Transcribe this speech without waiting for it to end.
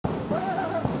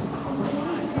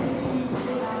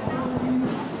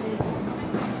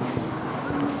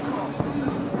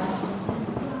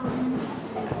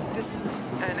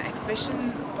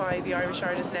exhibition by the Irish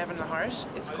artist Nevan Lahart.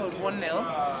 It's called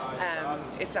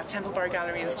 1-0. It's at Temple Bar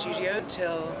Gallery and Studio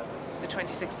till the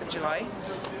 26th of July,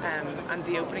 and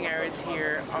the opening hours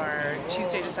here are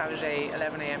Tuesday to Saturday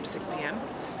 11 AM to 6 PM,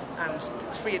 and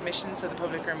it's free admission, so the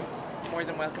public are more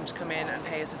than welcome to come in and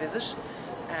pay us a visit.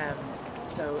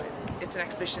 So it's an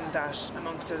exhibition that,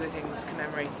 amongst other things,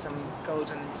 commemorates some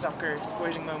golden soccer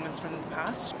sporting moments from the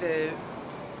past. The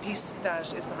piece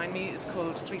that is behind me is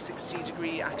called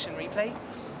 360-degree action replay.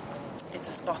 It's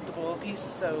a spot the ball piece,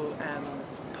 so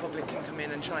the public can come in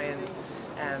and try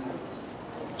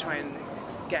and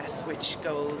guess which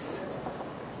goals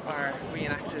are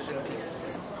reenacted in the piece.